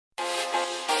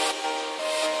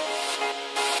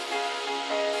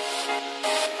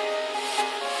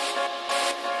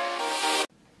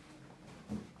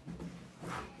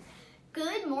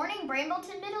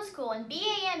School, and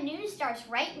BAM News starts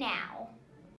right now.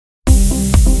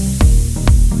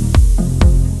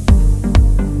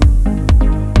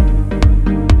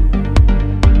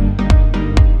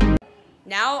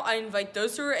 Now I invite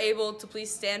those who are able to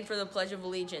please stand for the Pledge of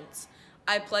Allegiance.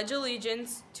 I pledge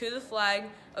allegiance to the flag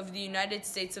of the United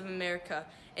States of America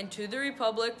and to the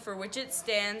republic for which it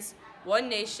stands, one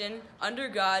nation, under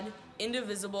God,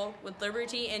 indivisible, with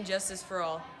liberty and justice for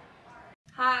all.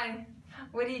 Hi,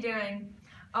 what are you doing?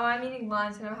 Oh, I'm eating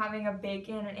lunch and I'm having a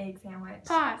bacon and egg sandwich.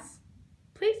 Pause.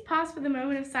 Please pause for the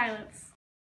moment of silence.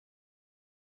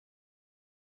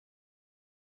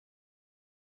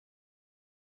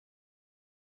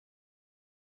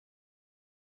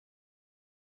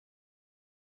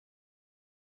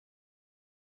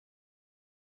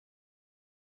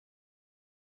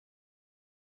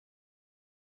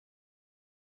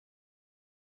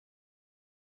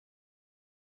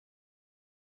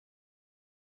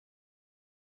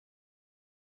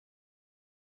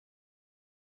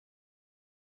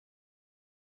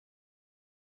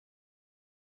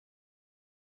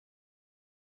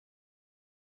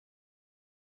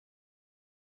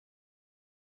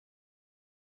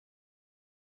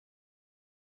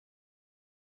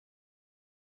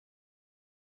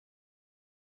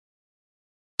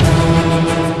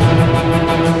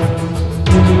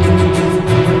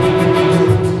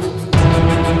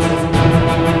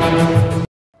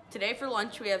 Today for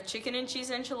lunch we have chicken and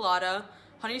cheese enchilada,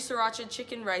 honey sriracha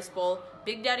chicken rice bowl,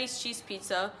 Big Daddy's cheese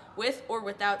pizza with or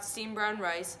without steamed brown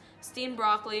rice, steamed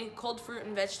broccoli, cold fruit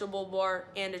and vegetable bar,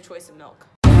 and a choice of milk.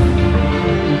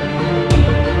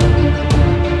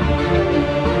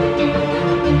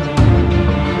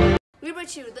 Number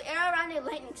 2, the air around a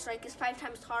lightning strike is 5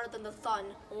 times hotter than the sun.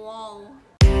 Whoa.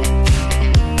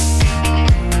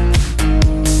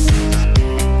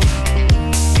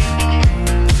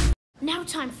 Now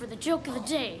time for the joke of the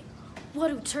day. What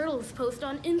do turtles post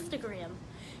on Instagram?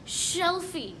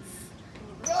 Shelfies.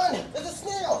 Run! There's a